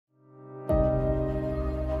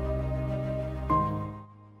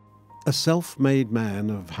A self-made man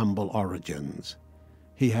of humble origins,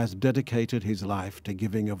 he has dedicated his life to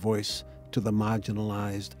giving a voice to the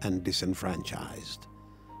marginalised and disenfranchised,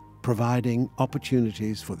 providing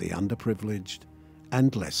opportunities for the underprivileged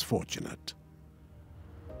and less fortunate.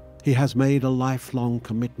 He has made a lifelong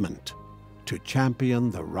commitment to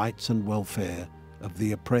champion the rights and welfare of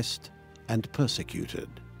the oppressed and persecuted,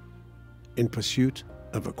 in pursuit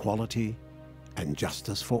of equality and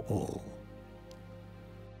justice for all.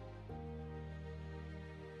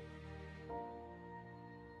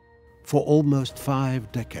 For almost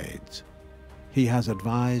 5 decades, he has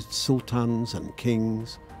advised sultans and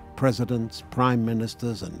kings, presidents, prime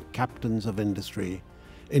ministers and captains of industry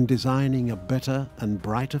in designing a better and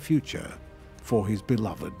brighter future for his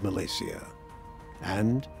beloved Malaysia,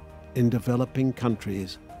 and in developing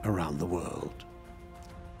countries around the world.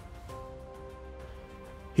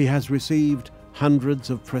 He has received hundreds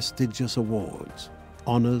of prestigious awards,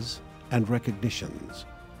 honours and recognitions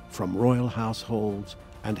from royal households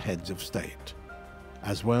and heads of state,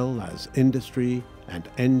 as well as industry and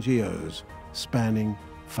NGOs spanning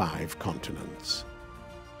 5 continents.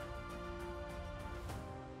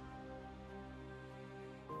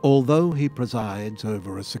 Although he presides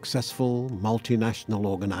over a successful multinational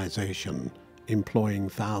organization employing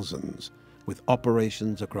thousands with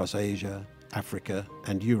operations across Asia, Africa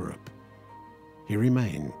and Europe, he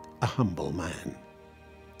remains a humble man,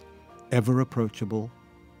 ever approachable,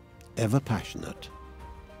 ever passionate,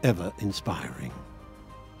 ever inspiring.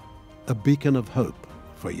 A beacon of hope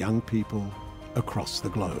for young people across the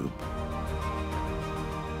globe.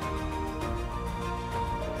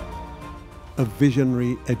 A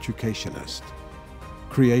visionary educationist,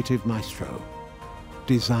 creative maestro,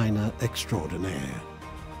 designer extraordinaire,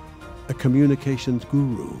 a communications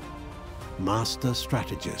guru, master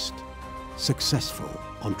strategist, successful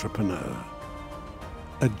entrepreneur,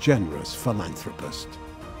 a generous philanthropist,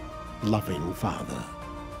 loving father.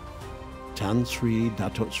 Tan Sri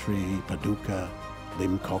Dato Sri Paduka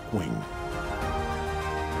Limkokwing.